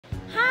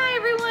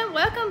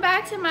Welcome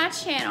back to my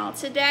channel.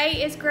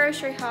 Today is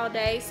grocery haul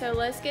day, so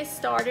let's get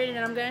started and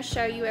I'm going to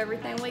show you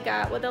everything we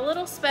got with a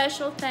little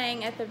special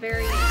thing at the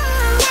very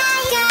end.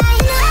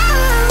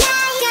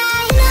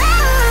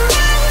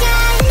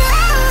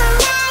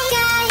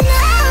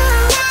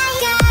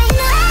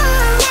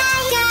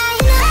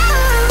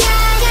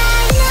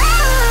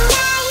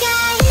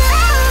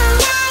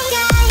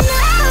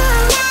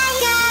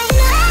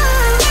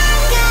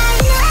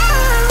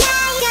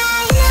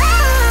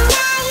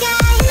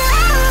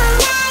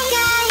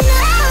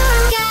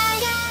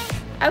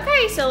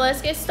 Okay, so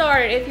let's get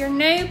started. If you're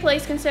new,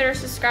 please consider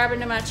subscribing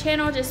to my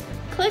channel. Just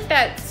click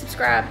that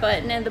subscribe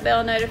button and the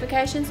bell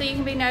notification so you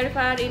can be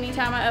notified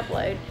anytime I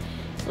upload.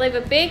 Leave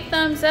a big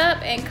thumbs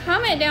up and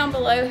comment down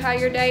below how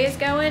your day is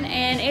going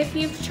and if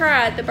you've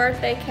tried the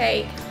birthday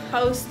cake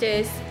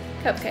Hostess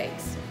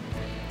cupcakes.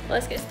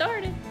 Let's get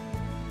started.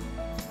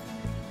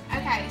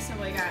 Okay, so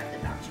we got the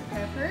Dr.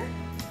 Pepper,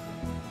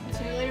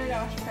 2-liter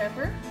Dr.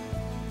 Pepper,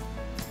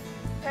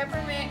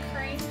 peppermint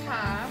cream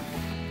pie.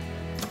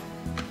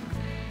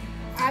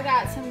 I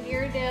got some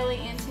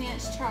Ghirardelli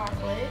Intense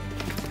Chocolate,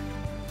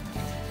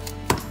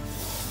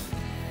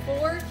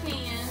 4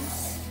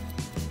 cans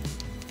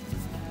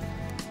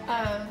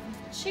of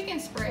chicken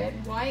spread,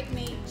 white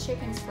meat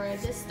chicken spread.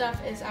 This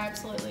stuff is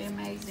absolutely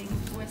amazing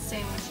with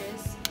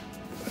sandwiches.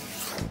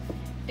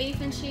 Beef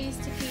and cheese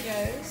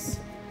taquitos,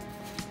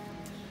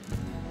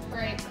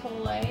 grape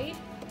Kool-Aid,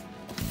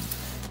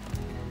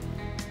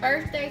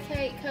 birthday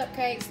cake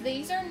cupcakes.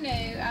 These are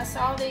new. I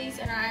saw these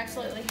and I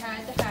absolutely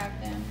had to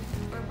have them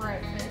for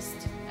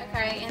breakfast.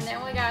 Okay, and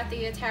then we got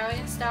the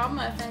Italian style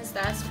muffins.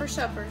 That's for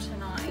supper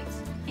tonight.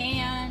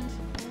 And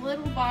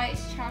Little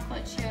Bites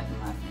chocolate chip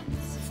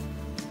muffins.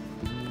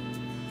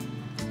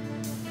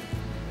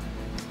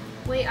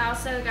 We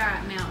also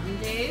got Mountain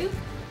Dew,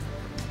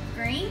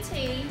 green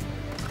tea,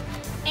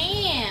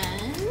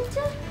 and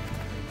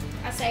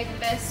I saved the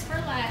best for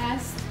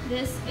last.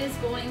 This is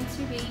going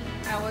to be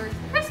our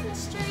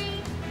Christmas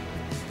tree.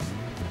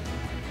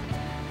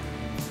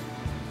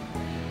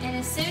 And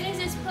as soon as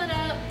it's put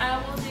up,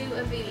 I will do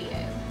a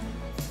video.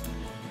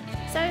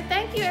 So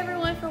thank you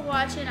everyone for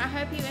watching. I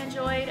hope you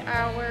enjoyed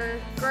our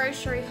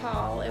grocery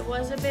haul. It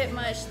was a bit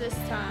much this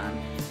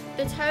time.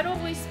 The total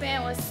we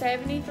spent was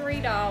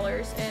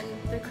 $73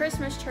 and the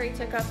Christmas tree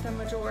took up the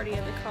majority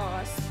of the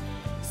cost.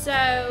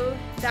 So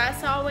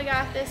that's all we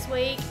got this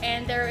week,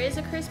 and there is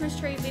a Christmas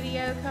tree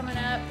video coming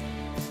up.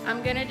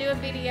 I'm gonna do a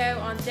video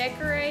on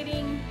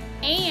decorating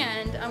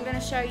and I'm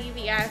gonna show you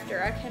the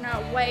after. I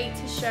cannot wait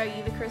to show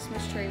you the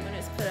Christmas tree when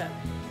it's put up.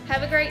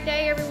 Have a great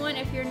day everyone.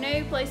 If you're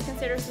new, please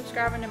consider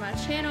subscribing to my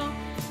channel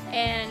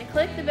and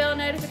click the bell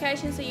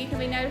notification so you can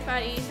be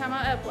notified anytime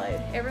I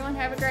upload. Everyone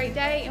have a great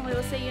day and we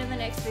will see you in the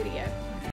next video.